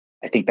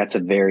I think that's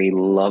a very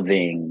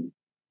loving,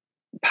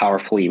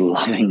 powerfully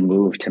loving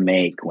move to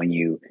make when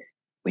you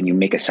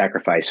make a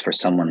sacrifice for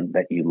someone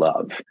that you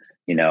love,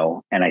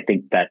 and I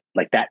think that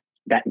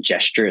that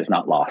gesture is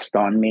not lost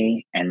on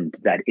me, and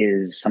that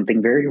is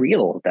something very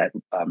real that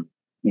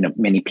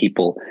many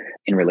people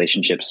in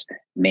relationships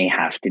may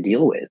have to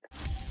deal with.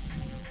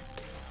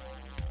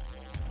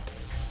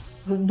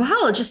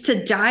 Well, just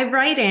to dive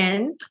right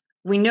in,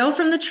 we know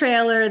from the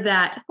trailer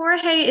that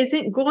Jorge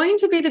isn't going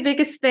to be the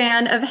biggest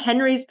fan of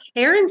Henry's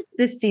parents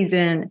this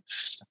season.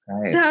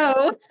 Right.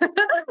 So,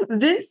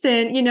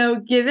 Vincent,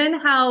 given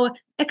how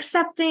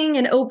accepting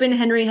and open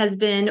Henry has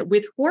been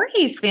with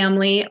Jorge's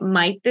family,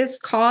 might this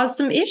cause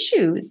some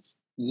issues?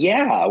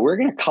 Yeah, we're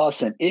going to cause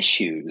some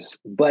issues,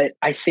 but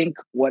I think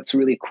what's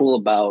really cool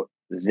about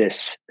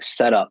this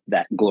setup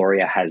that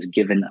Gloria has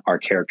given our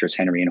characters,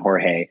 Henry and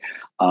Jorge,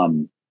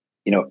 um,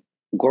 you know,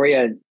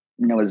 Gloria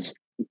knows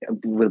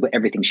with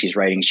everything she's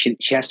writing, she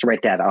has to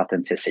write that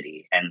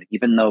authenticity. And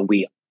even though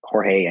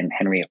Jorge and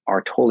Henry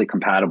are totally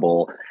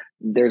compatible,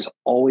 there's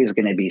always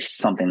going to be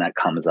something that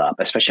comes up,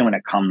 especially when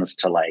it comes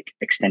to like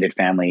extended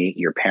family,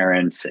 your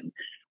parents, and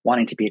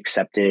wanting to be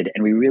accepted.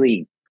 And we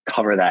really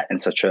cover that in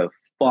such a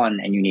fun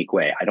and unique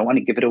way. I don't want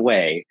to give it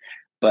away,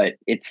 but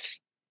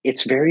it's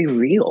very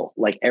real.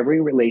 Like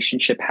every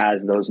relationship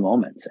has those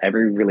moments.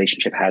 Every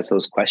relationship has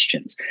those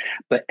questions.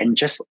 But and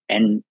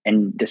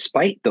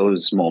despite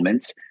those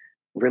moments,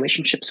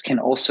 relationships can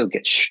also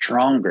get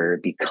stronger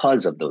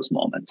because of those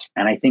moments.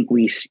 And I think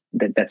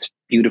that's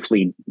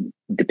beautifully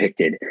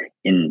depicted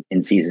in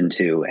season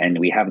 2. And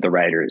we have the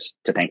writers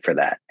to thank for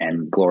that.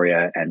 And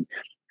Gloria and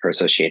her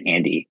associate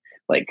Andy,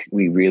 like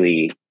we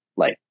really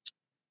like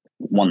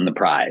won the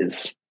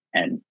prize,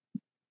 and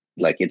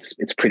like it's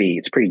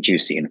pretty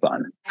juicy and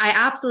fun. I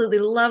absolutely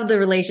love the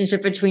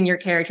relationship between your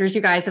characters.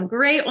 You guys have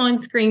great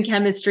on-screen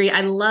chemistry.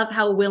 I love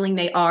how willing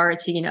they are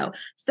to,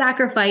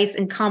 sacrifice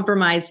and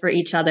compromise for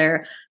each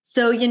other.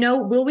 So,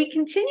 will we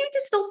continue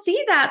to still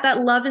see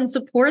that love and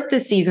support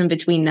this season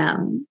between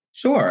them?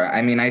 Sure.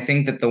 I mean, I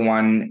think that the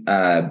one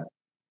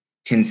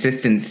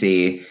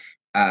consistency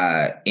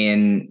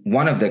in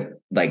one of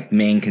the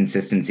main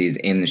consistencies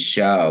in the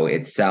show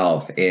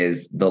itself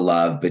is the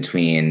love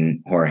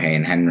between Jorge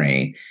and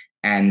Henry.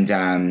 And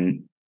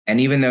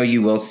even though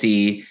you will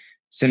see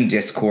some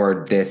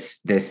discord this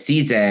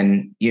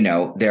season,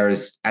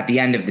 there's at the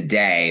end of the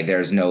day,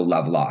 there's no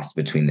love lost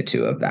between the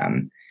two of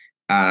them.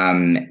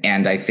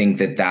 And I think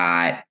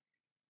that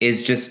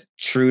is just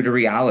true to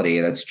reality.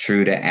 That's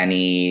true to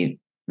any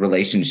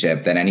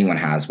relationship that anyone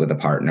has with a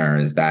partner,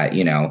 is that,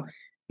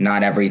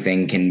 not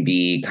everything can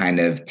be kind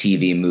of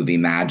TV movie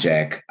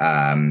magic.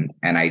 And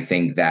I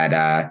think that,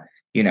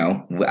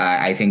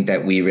 I think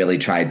that we really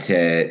tried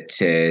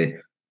to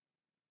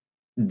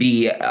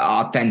be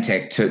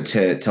authentic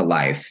to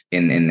life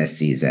in this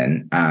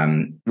season,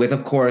 with,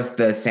 of course,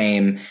 the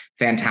same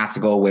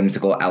fantastical,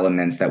 whimsical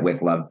elements that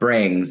With Love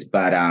brings,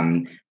 but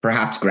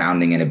perhaps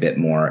grounding it a bit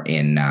more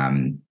in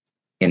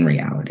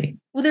reality.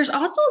 Well, there's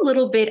also a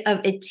little bit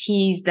of a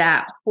tease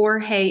that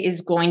Jorge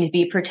is going to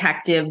be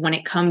protective when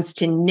it comes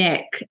to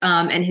Nick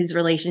and his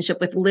relationship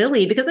with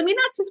Lily, because,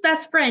 that's his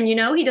best friend. He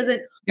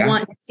doesn't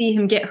want to see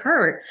him get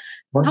hurt.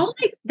 How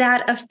might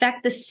that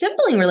affect the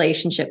sibling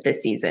relationship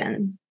this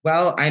season?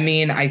 Well, I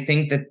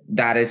think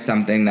that is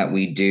something that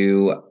we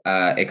do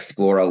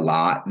explore a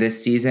lot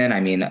this season.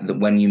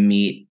 When you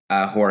meet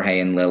Jorge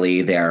and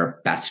Lily,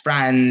 they're best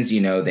friends.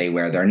 They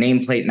wear their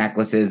nameplate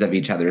necklaces of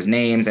each other's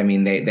names.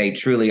 They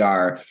truly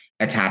are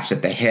attached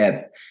at the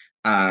hip.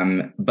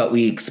 But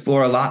we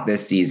explore a lot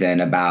this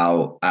season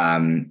about,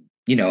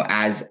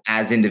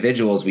 as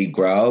individuals, we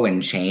grow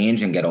and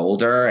change and get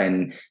older.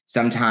 And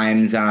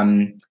sometimes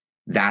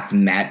that's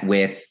met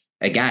with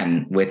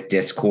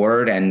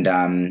discord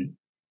and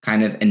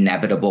kind of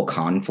inevitable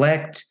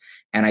conflict.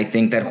 And I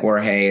think that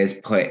Jorge is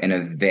put in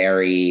a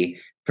very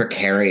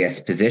precarious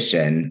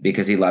position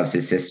because he loves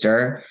his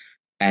sister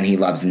and he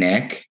loves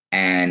Nick,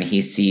 and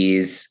he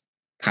sees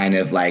kind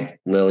of like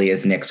Lily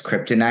is Nick's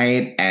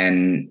kryptonite,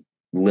 and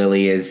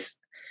Lily is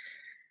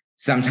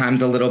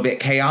sometimes a little bit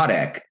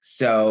chaotic.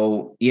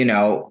 So,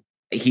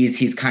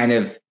 he's kind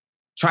of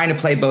trying to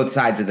play both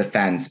sides of the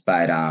fence,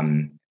 but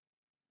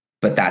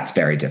that's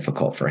very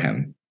difficult for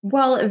him.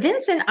 Well,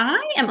 Vincent, I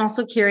am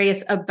also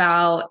curious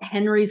about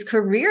Henry's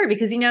career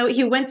because,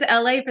 he went to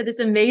LA for this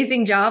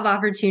amazing job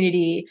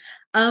opportunity,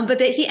 but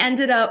that he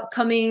ended up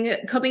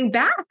coming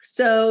back.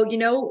 So,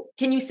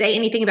 can you say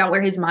anything about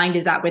where his mind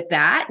is at with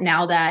that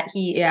now that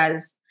he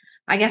is,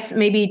 I guess,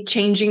 maybe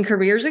changing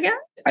careers again?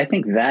 I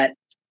think that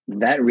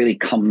really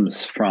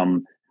comes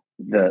from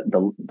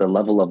the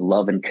level of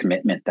love and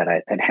commitment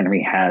that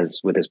Henry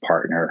has with his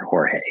partner,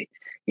 Jorge.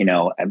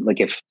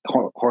 Like if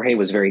Jorge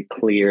was very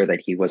clear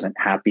that he wasn't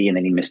happy and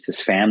then he missed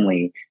his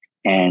family,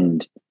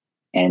 and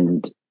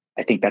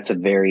I think that's a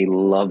very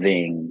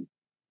loving,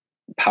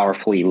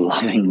 powerfully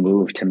loving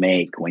move to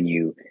make when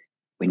you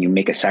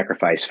make a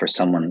sacrifice for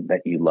someone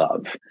that you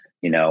love,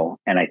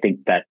 and I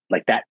think that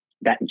that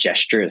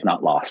gesture is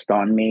not lost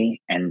on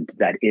me, and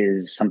that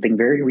is something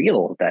very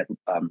real that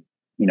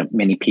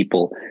many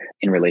people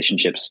in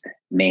relationships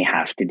may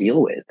have to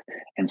deal with.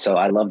 And so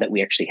I love that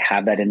we actually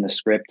have that in the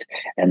script,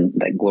 and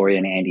that Gloria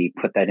and Andy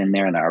put that in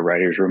there, and our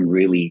writers' room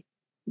really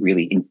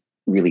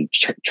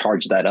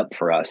charge that up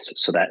for us,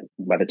 so that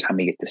by the time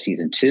we get to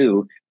season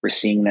 2, we're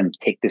seeing them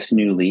take this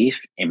new leaf,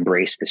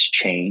 embrace this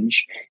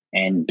change,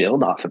 and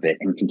build off of it,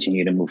 and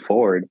continue to move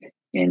forward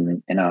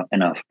in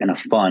a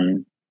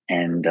fun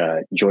and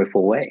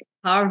joyful way.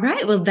 All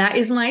right. Well, that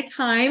is my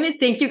time. And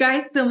thank you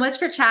guys so much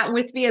for chatting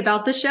with me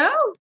about the show.